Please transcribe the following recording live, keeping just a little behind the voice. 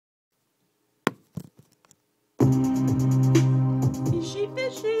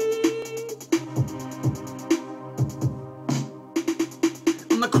I'm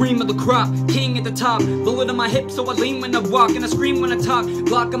the cream of the crop, king at the top. Bullet on my hip so I lean when I walk, and I scream when I talk.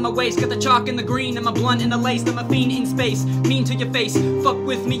 Block on my waist, got the chalk and the green, and my blunt and the lace. I'm a fiend in space, mean to your face. Fuck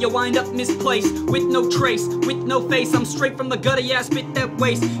with me, you'll wind up misplaced. With no trace, with no face, I'm straight from the gutter, yeah, I spit that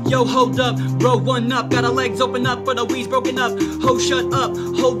waste. Yo, hold up, roll one up. Got her legs open up, but her weed's broken up. Ho, shut up,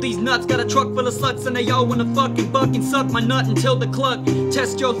 hold these nuts. Got a truck full of sluts, and they all wanna fucking buck and suck my nut until the cluck.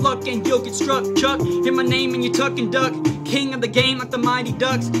 Test your luck and you'll get struck, Chuck. Hear my name and you tuck and duck. King of the game like the mighty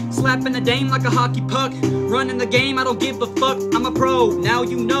Ducks. Slapping the dame like a hockey puck. Running the game, I don't give a fuck. I'm a pro, now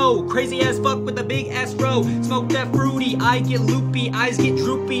you know. Crazy as fuck with a big ass row. Smoke that fruity, I get loopy. Eyes get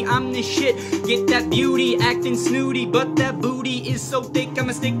droopy, I'm this shit. Get that beauty, acting snooty. But that booty is so thick,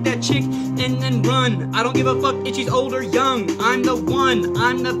 I'ma stick that chick and then run. I don't give a fuck if she's old or young. I'm the one,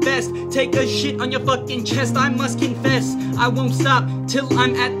 I'm the best. Take a shit on your fucking chest, I must confess. I won't stop till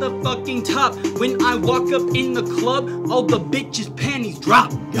I'm at the fucking top. When I walk up in the club, all the bitches' panties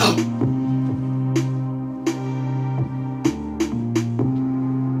drop. Yo!